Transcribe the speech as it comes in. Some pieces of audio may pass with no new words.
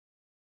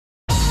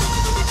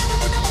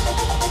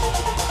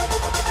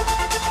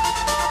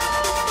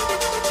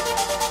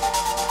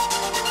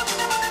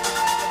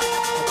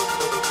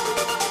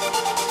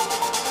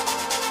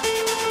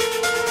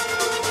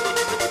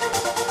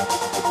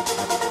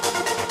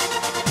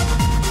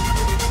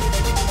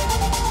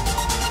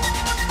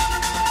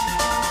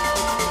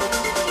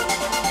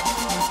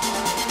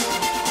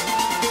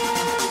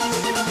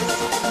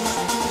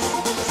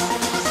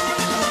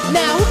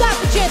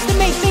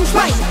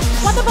right.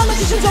 While the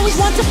politicians always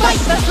want to fight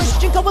the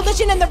Christian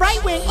coalition and the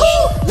right wing.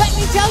 Ooh, let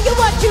me tell you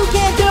what you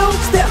can do.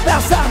 Step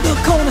outside the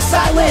cone of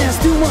silence.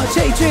 Too much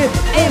hatred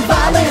and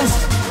violence.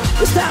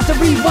 It's time to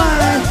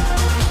rewind.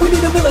 We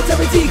need a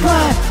military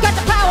decline. Got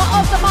the power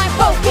of the mind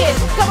focus.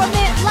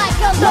 Government like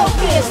a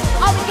locust.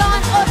 Are we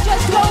gone or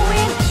just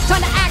going?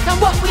 Trying to act on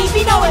what we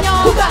be knowing,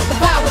 y'all. Who got the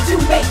power to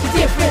make the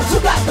difference? Who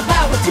got the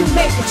power to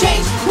make the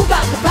change? Who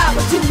got the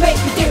power to make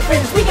the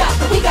difference? We got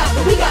the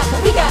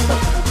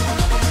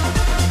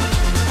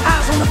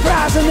eyes on the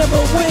prize and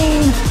never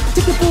wane.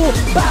 Take the bull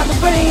by the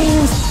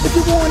reins. If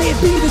you want it,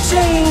 be the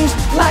change.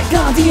 Like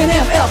Gandhi and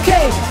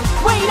MLK.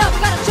 Wait up,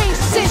 gotta change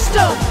the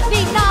system.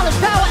 Need knowledge,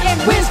 power, and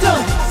wisdom.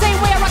 Same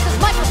way I rock this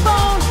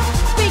microphone.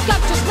 Speak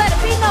up, just let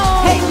it be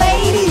known. Hey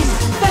ladies,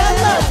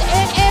 fellas,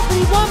 and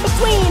everyone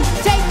between.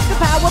 Take the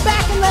power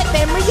back and let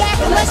them react.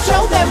 And let's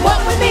show them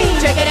what we mean.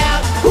 Check it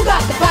out. Who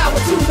got the power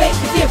to make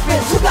the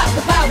difference? Who got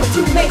the power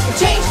to make the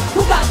change?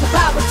 Who got the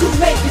power to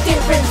make the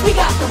difference? We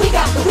got the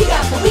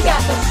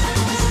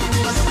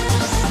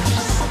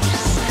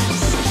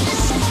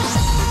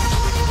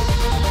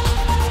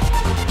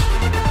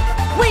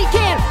We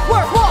can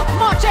work, walk,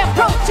 march, and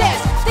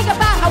protest. Think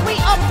about how we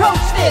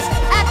approach this.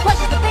 Ask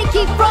questions that they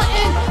keep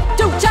frontin'.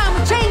 Do time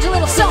and change a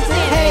little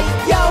something. Hey,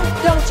 yo,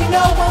 don't you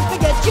know? Won't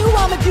forget you,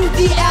 I'ma do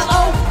the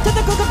LO. To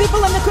the crooked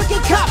people and the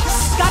crooked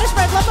cops. Gotta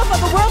spread love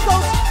before the world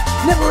goes.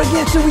 Never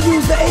again should we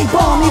use the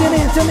A-bomb. Need an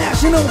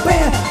international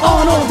ban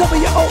on all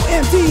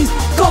WOMDs.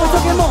 Going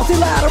talking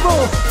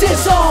multilateral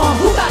disarm.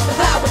 Who got the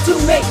power to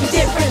make a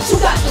difference? Who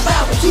got the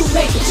power to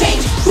make a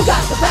change? Who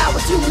got the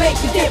power to make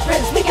a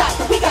difference? Who got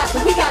the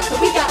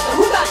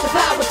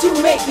power to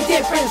make a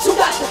difference? Who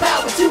got the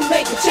power to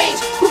make a change?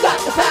 Who got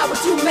the power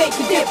to make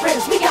a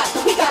difference? We got the